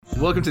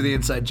Welcome to the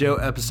Inside Joe,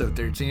 episode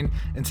 13,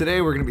 and today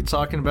we're going to be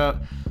talking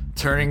about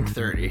turning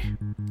 30,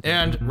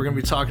 and we're going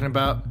to be talking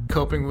about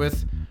coping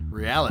with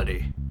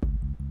reality.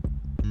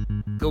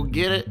 Go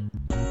get it.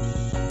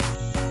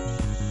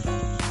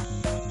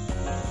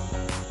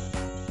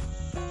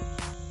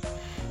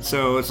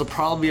 So this will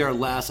probably be our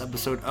last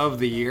episode of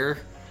the year.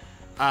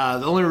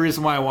 The only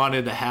reason why I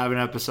wanted to have an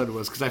episode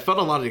was because I felt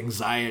a lot of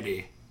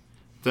anxiety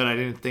that I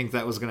didn't think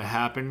that was going to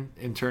happen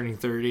in turning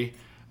 30.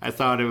 I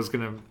thought it was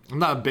going to... I'm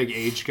not a big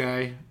age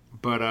guy,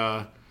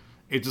 but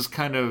it just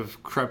kind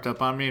of crept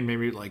up on me and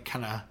maybe like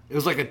kind of... It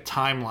was like a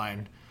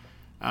timeline,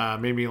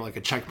 maybe like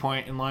a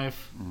checkpoint in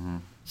life. Mm-hmm.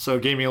 So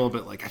it gave me a little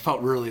bit like... I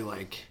felt really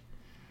like...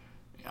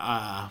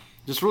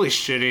 just really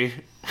shitty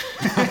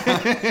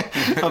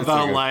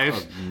about like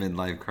life. A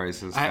midlife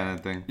crisis kind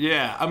of thing.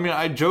 Yeah, I mean,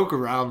 I joke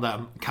around that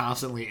I'm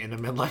constantly in a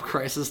midlife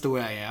crisis the way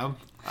I am.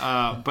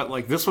 But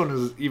like this one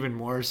is even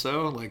more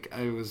so. Like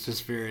I was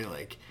just very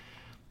like...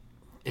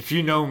 If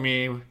you know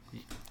me,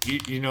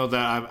 you know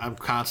that I'm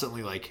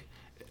constantly like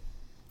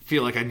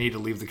feel like I need to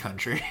leave the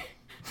country.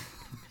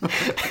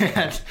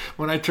 And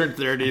when I turned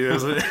 30,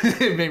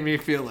 it made me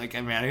feel like,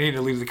 I need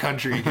to leave the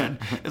country again.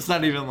 It's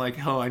not even like,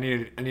 oh, I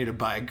need to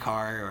buy a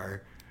car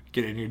or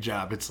get a new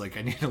job. It's like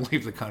I need to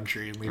leave the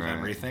country and leave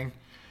everything.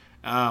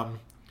 I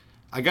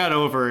got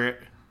over it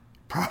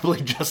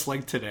probably just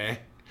like today.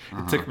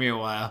 It took me a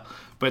while.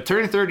 But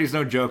turning 30 is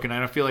no joke, and I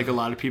don't feel like a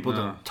lot of people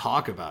don't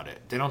talk about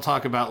it. They don't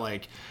talk about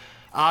like...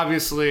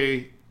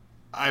 Obviously,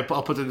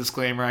 I'll put the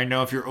disclaimer. I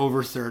know if you're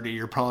over 30,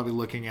 you're probably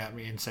looking at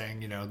me and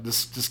saying, you know,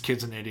 this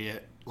kid's an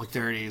idiot. Like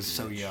 30 is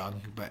so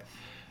young. But,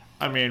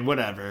 I mean,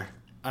 whatever.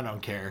 I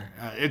don't care.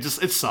 It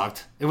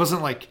sucked. It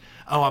wasn't like,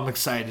 oh, I'm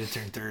excited to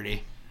turn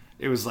 30.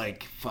 It was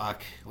like,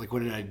 fuck. Like,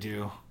 what did I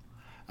do?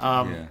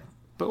 But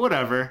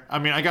whatever. I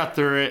mean, I got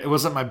through it. It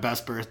wasn't my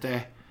best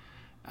birthday.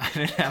 I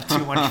didn't have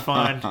too much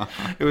fun.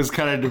 It was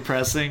kind of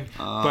depressing.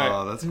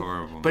 Oh, that's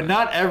horrible. But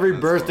not every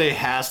birthday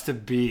has to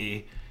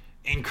be...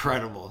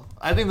 incredible.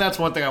 I think that's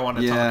one thing I want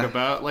to talk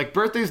about. Like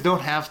birthdays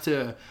don't have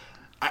to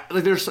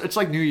it's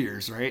like New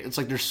Year's, right? It's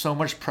like there's so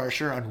much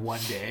pressure on one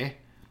day.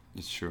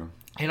 It's true.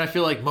 And I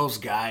feel like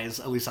most guys,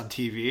 at least on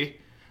TV,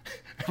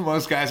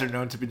 most guys are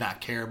known to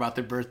not care about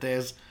their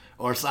birthdays,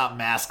 or it's not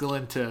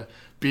masculine to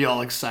be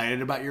all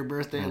excited about your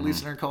birthday, at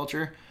least in our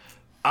culture.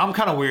 I'm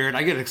kind of weird.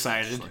 I get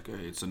excited. It's like,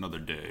 hey, it's another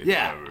day.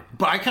 Yeah, whatever.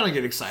 But I kind of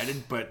get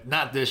excited, but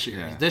not this year.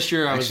 Yeah. This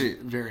year I was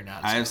very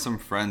not. I have some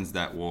friends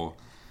that will...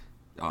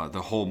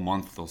 the whole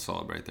month they'll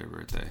celebrate their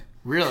birthday.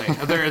 Really?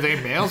 Are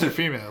they males or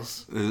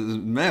females?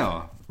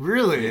 Male.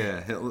 Really?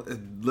 Yeah.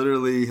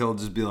 He'll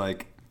just be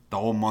like, the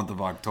whole month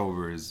of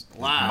October is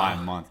my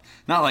month.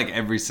 Not like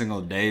every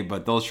single day,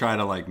 but they'll try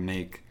to like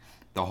make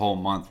the whole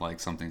month like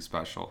something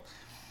special.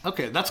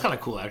 Okay, that's kind of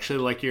cool actually.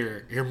 Like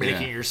you're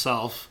making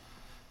yourself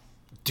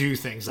do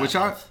things that which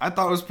month. I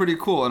thought was pretty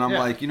cool. And I'm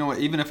like, you know what?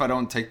 Even if I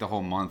don't take the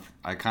whole month,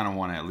 I kind of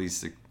want to at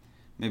least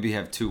maybe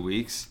have 2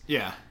 weeks.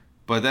 Yeah.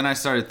 But then I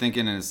started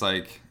thinking, and it's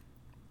like,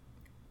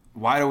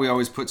 why do we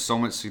always put so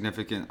much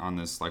significance on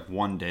this, like,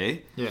 one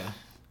day? Yeah.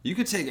 You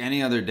could take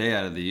any other day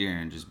out of the year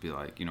and just be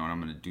like, you know what, I'm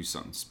going to do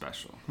something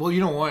special. Well, you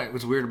know what?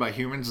 What's weird about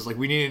humans is, like,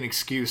 we need an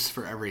excuse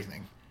for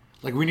everything.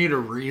 Like, we need a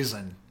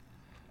reason.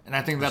 And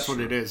I think that's what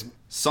it is.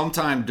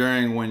 Sometime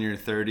during when you're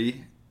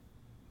 30,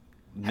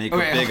 make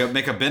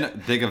a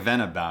big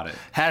event about it.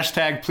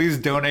 Hashtag, please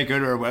donate, go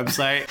to our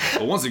website.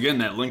 Well, once again,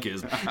 that link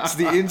is... It's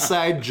the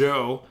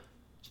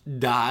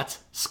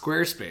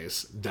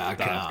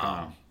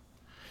InsideJoe.squarespace.com.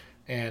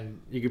 And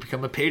you can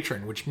become a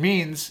patron, which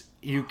means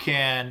you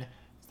can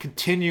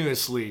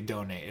continuously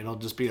donate. It'll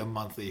just be a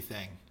monthly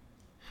thing.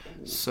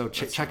 So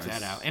check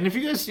that out. And if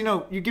you guys,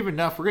 you give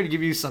enough, we're going to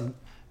give you some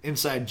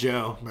Inside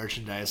Joe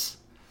merchandise.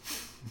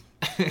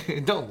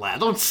 Don't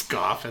laugh. Don't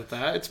scoff at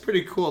that. It's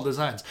pretty cool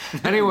designs.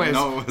 Anyways.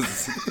 No,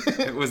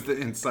 it was the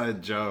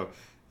Inside Joe.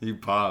 You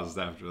paused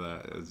after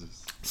that. It was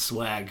just...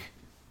 Swag.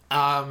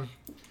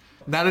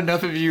 Not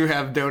enough of you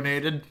have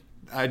donated.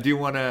 I do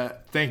want to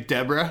thank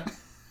Debra,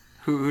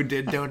 who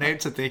did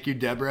donate. So thank you,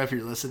 Debra, if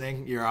you're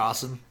listening. You're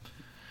awesome.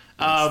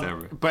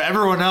 But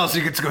everyone else,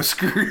 you get to go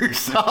screw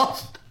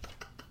yourself.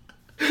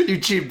 You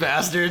cheap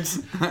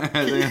bastards. I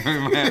think we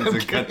might have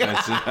to cut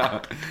that shit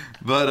out.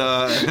 But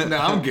no,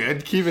 I'm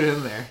good. Keep it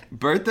in there.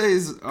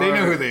 Birthdays they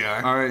know who they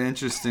are an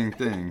interesting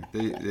thing.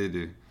 They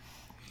do.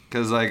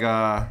 Because like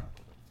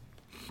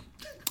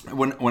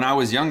when I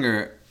was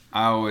younger,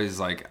 I always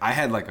I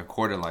had like a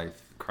quarter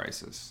life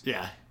crisis.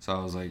 Yeah. So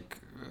I was like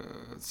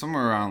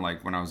somewhere around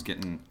like when I was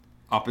getting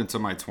up into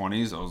my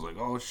 20s, I was like,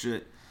 oh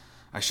shit,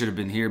 I should have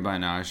been here by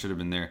now. I should have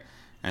been there.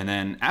 And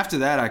then after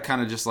that, I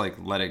kind of just like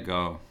let it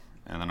go.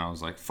 And then I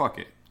was like, fuck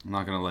it. I'm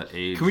not going to let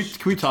age... Can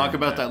we talk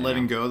about that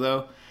letting go,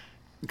 though?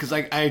 Because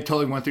I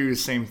totally went through the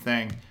same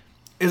thing.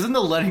 Isn't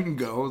the letting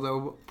go,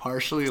 though,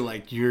 partially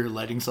like you're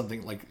letting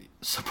something, like,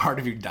 some part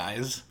of you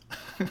dies?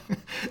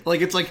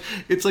 Like, it's like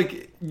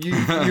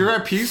you're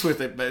at peace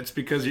with it, but it's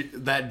because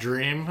that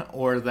dream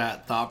or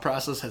that thought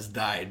process has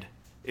died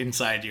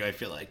inside you, I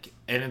feel like.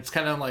 And it's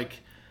kind of like...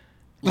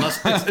 less.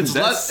 It's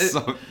less.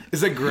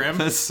 Is it grim?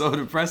 That's so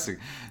depressing.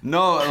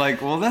 No,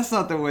 like, well, that's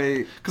not the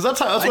way. Because that's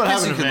what happened. I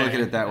guess you can look at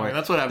it that way.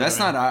 That's what happened. That's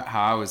not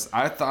how I was.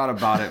 I thought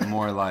about it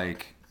more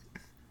like.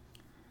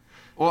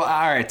 Well,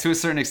 all right, to a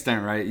certain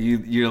extent, right?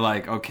 You're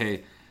like,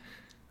 okay,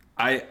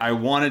 I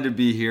wanted to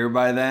be here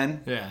by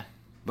then. Yeah.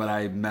 But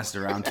I messed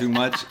around too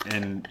much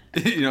and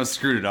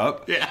screwed it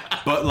up. Yeah.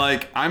 But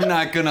like, I'm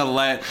not gonna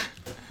let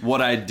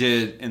what I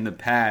did in the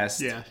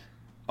past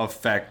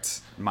affect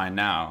my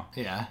now.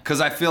 Yeah.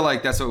 Because I feel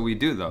like that's what we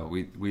do though.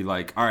 We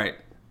like, all right,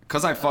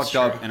 because I fucked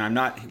up and I'm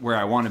not where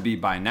I want to be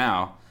by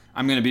now,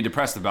 I'm gonna be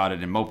depressed about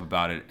it and mope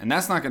about it, and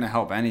that's not gonna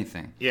help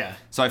anything. Yeah.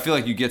 So I feel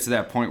like you get to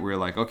that point where you're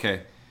like,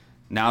 okay,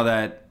 now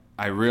that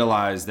I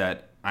realize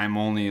that I'm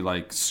only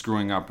like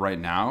screwing up right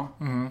now.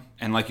 Mm-hmm.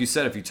 And like you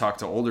said, if you talk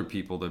to older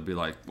people, they'd be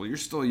like, well, you're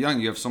still young.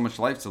 You have so much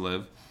life to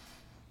live.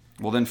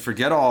 Well, then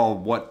forget all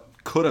what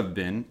could have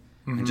been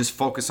and just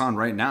focus on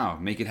right now.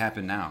 Make it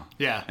happen now.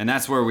 Yeah. And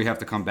that's where we have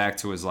to come back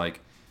to is like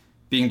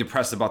being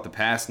depressed about the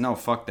past. No,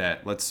 fuck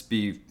that. Let's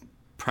be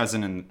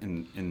present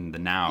in the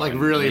now. Like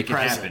really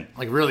present.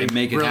 Like really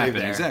make it really happen.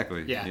 There.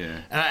 Exactly. Yeah.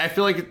 And I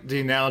feel like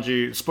the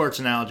analogy, sports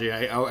analogy,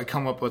 I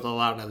come up with a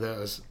lot of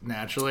those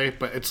naturally.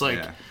 But it's like...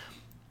 Yeah.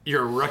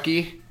 You're a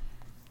rookie.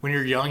 When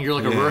you're young, you're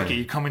like a rookie.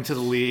 You come into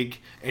the league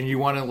and you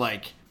want to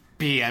like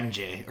be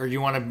MJ, or you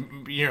want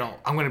to,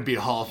 I'm going to be a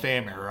Hall of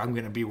Famer, or I'm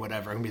going to be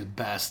whatever. I'm going to be the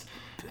best.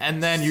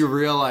 And then you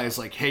realize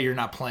like, hey, you're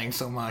not playing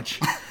so much.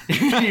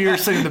 You're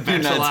sitting the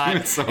bench a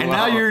lot.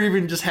 Now you're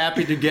even just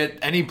happy to get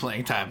any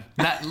playing time.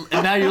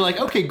 And now you're like,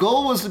 okay,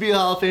 goal was to be a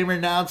Hall of Famer.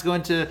 Now it's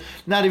going to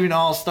not even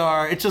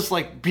All-Star. It's just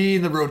like be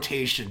in the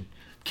rotation.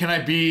 Can I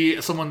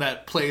be someone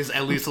that plays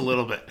at least a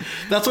little bit?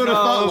 That's what it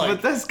felt like.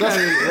 But that's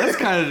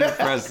kind of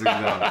depressing, though.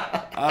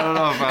 I don't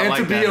know if I like that.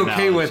 And to be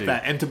okay with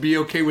that, and to be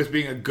okay with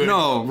being a good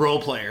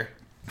role player.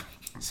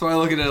 So I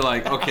look at it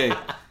like, okay,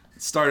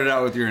 started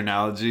out with your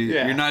analogy.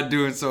 Yeah. You're not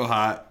doing so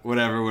hot,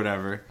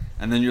 whatever.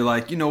 And then you're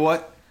like, you know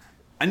what?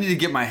 I need to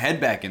get my head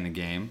back in the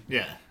game.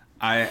 Yeah.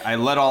 I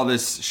let all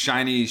this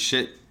shiny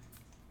shit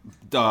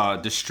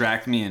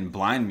distract me and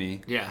blind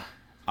me. Yeah.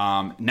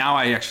 Now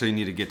I actually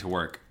need to get to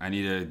work. I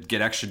need to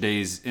get extra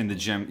days in the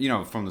gym,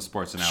 from the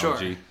sports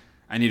analogy. Sure.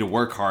 I need to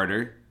work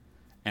harder,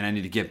 and I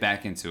need to get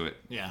back into it.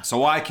 Yeah.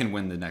 So I can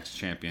win the next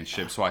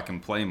championship, so I can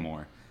play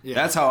more. Yeah.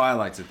 That's how I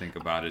like to think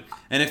about it.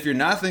 And if you're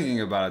not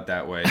thinking about it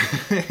that way,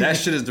 that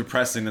shit is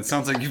depressing. That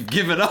sounds like you've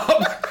given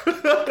up.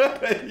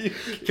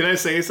 Can I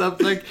say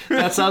something?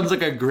 That sounds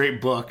like a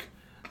great book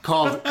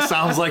called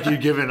 "Sounds Like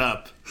You've Given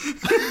Up."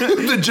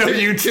 The joke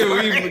you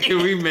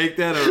can we make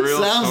that a real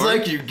Sounds story?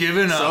 like you've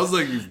given up. Sounds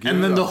like you've given up.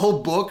 And then the whole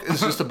book is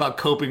just about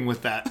coping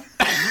with that.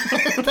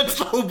 That's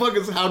the whole book,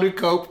 is how to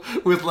cope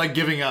with like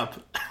giving up.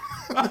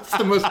 That's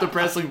the most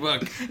depressing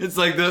book. It's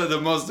like the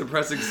most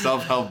depressing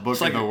self-help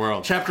book in the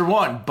world. Chapter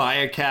 1, buy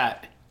a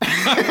cat.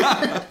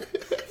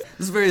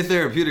 This is very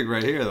therapeutic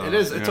right here, though. It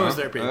is. It's always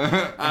therapeutic.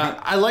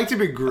 I like to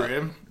be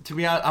grim. To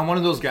be honest, I'm one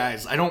of those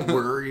guys. I don't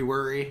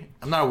worry.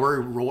 I'm not a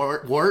worry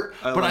wart,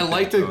 but I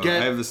like to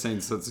get... I have the same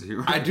sense of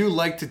humor. I do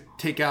like to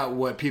take out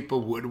what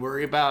people would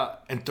worry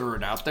about and throw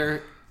it out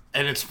there,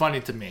 and it's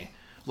funny to me.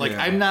 Like,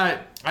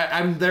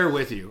 I'm there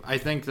with you. I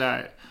think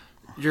that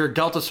you're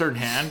dealt a certain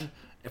hand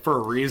for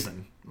a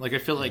reason. Like, I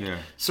feel like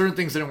certain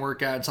things didn't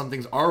work out, and some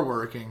things are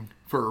working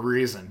for a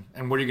reason.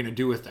 And what are you going to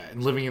do with that?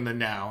 And living in the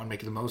now and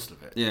making the most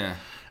of it. Yeah.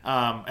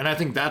 And I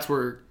think that's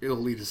where it'll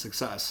lead to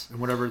success, and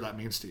whatever that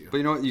means to you. But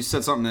you know what? You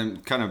said something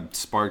that kind of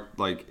sparked,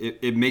 like,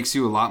 it makes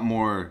you a lot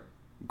more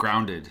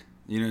grounded.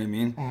 You know what I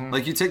mean? Mm-hmm.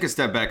 Like, you take a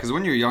step back, because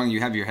when you're young,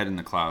 you have your head in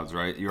the clouds,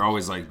 right? You're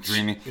always, like,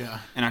 dreaming. Yeah.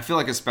 And I feel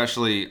like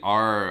especially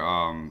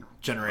our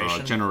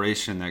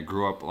generation that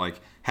grew up, like,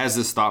 has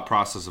this thought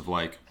process of,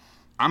 like,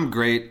 I'm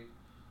great.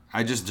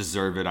 I just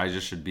deserve it. I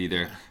just should be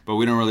there. But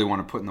we don't really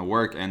want to put in the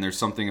work. And there's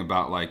something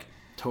about, like,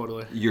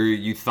 totally,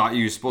 you thought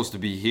you were supposed to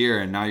be here,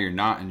 and now you're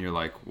not, and you're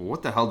like, well,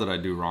 what the hell did I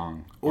do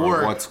wrong?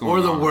 Or what's going on?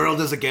 Or the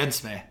world is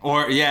against me.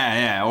 Or or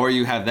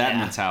you have that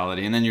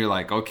mentality, and then you're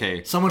like,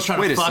 okay, someone's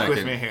trying to fuck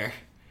with me here.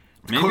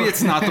 Maybe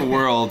it's not the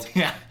world.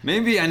 Yeah.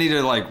 Maybe I need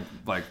to like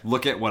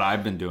look at what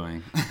I've been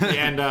doing.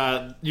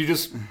 And you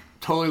just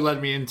totally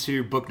led me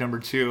into book number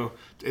 2,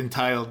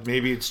 entitled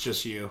 "Maybe It's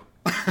Just You."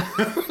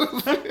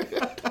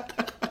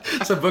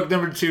 So book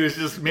number 2 is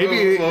just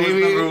maybe. What was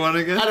number 1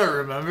 again? I don't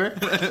remember.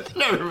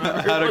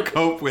 How to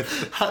cope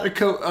with. How to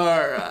cope?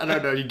 Or I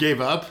don't know. You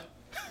gave up.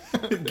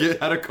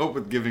 How to cope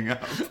with giving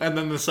up. And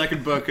then the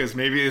second book is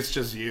Maybe It's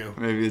Just You.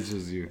 Maybe it's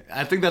just you.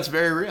 I think that's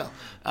very real.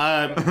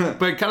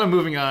 But kind of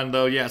moving on,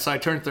 though. Yeah. So I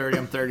turned 30.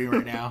 I'm 30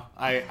 right now.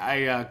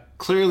 I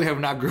clearly have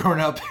not grown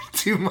up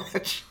too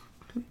much.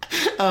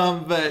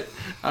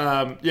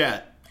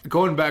 Yeah.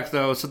 Going back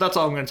though. So that's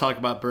all I'm going to talk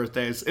about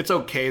birthdays. It's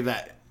okay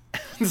that.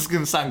 This is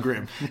going to sound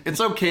grim.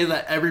 It's okay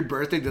that every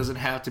birthday doesn't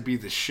have to be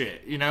the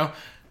shit, you know?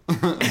 I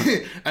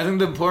think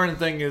the important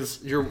thing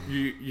is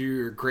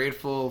you're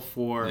grateful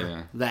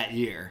for that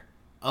year.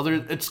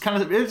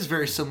 It is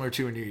very similar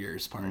to a New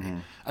Year's party. Mm-hmm.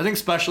 I think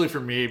especially for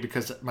me,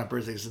 because my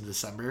birthday is in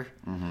December.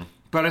 Mm-hmm.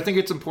 But I think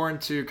it's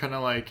important to kind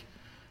of like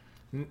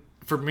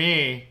for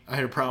me, I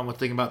had a problem with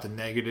thinking about the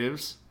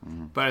negatives,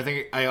 but I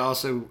think I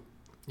also,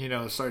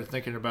 started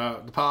thinking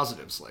about the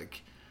positives.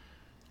 Like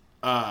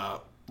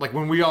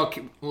when we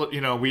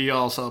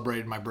all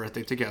celebrated my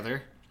birthday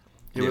together.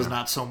 It was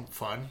not so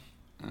fun.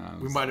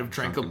 We might have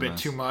drank a bit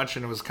too much,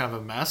 and it was kind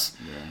of a mess.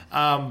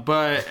 Yeah.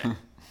 But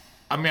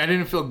I mean, I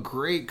didn't feel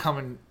great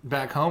coming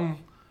back home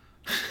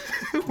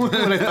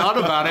when I thought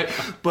about it.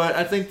 But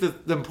I think the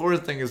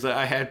important thing is that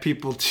I had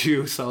people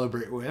to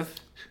celebrate with.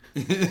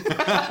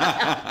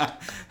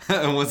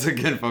 And once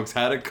again, folks,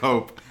 how to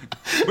cope.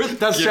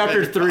 That's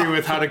chapter 3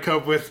 with how to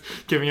cope with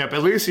giving up.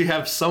 At least you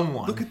have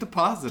someone. Look at the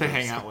positives to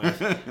hang out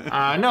with.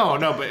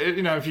 No, but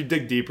if you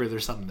dig deeper,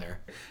 there's something there.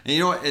 And you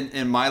know what?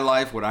 In my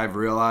life, what I've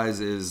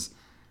realized is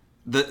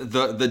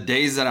the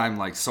days that I'm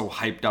like so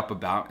hyped up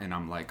about, and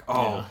I'm like,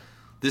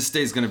 this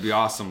day's gonna be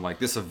awesome. Like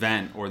this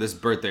event or this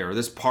birthday or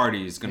this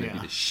party is gonna be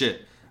the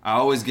shit. I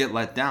always get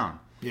let down.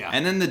 Yeah.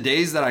 And then the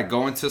days that I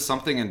go into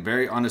something and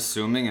very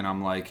unassuming, and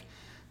I'm like,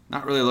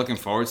 not really looking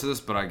forward to this,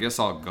 but I guess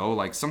I'll go.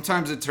 Like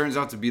sometimes it turns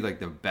out to be like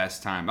the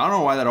best time. I don't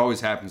know why that always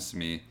happens to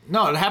me.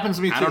 No, it happens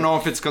to me too. I don't know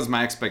if it's because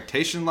my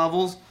expectation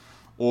levels,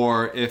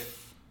 or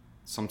if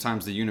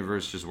sometimes the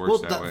universe just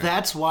works that way.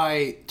 That's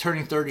why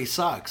turning 30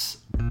 sucks.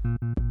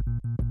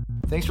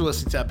 Thanks for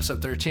listening to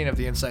episode 13 of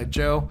The Inside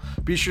Joe.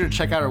 Be sure to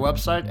check out our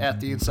website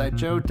at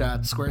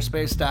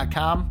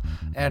theinsidejoe.squarespace.com.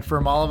 And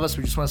from all of us,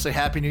 we just want to say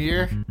Happy New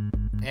Year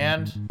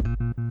and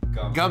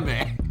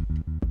Gumby.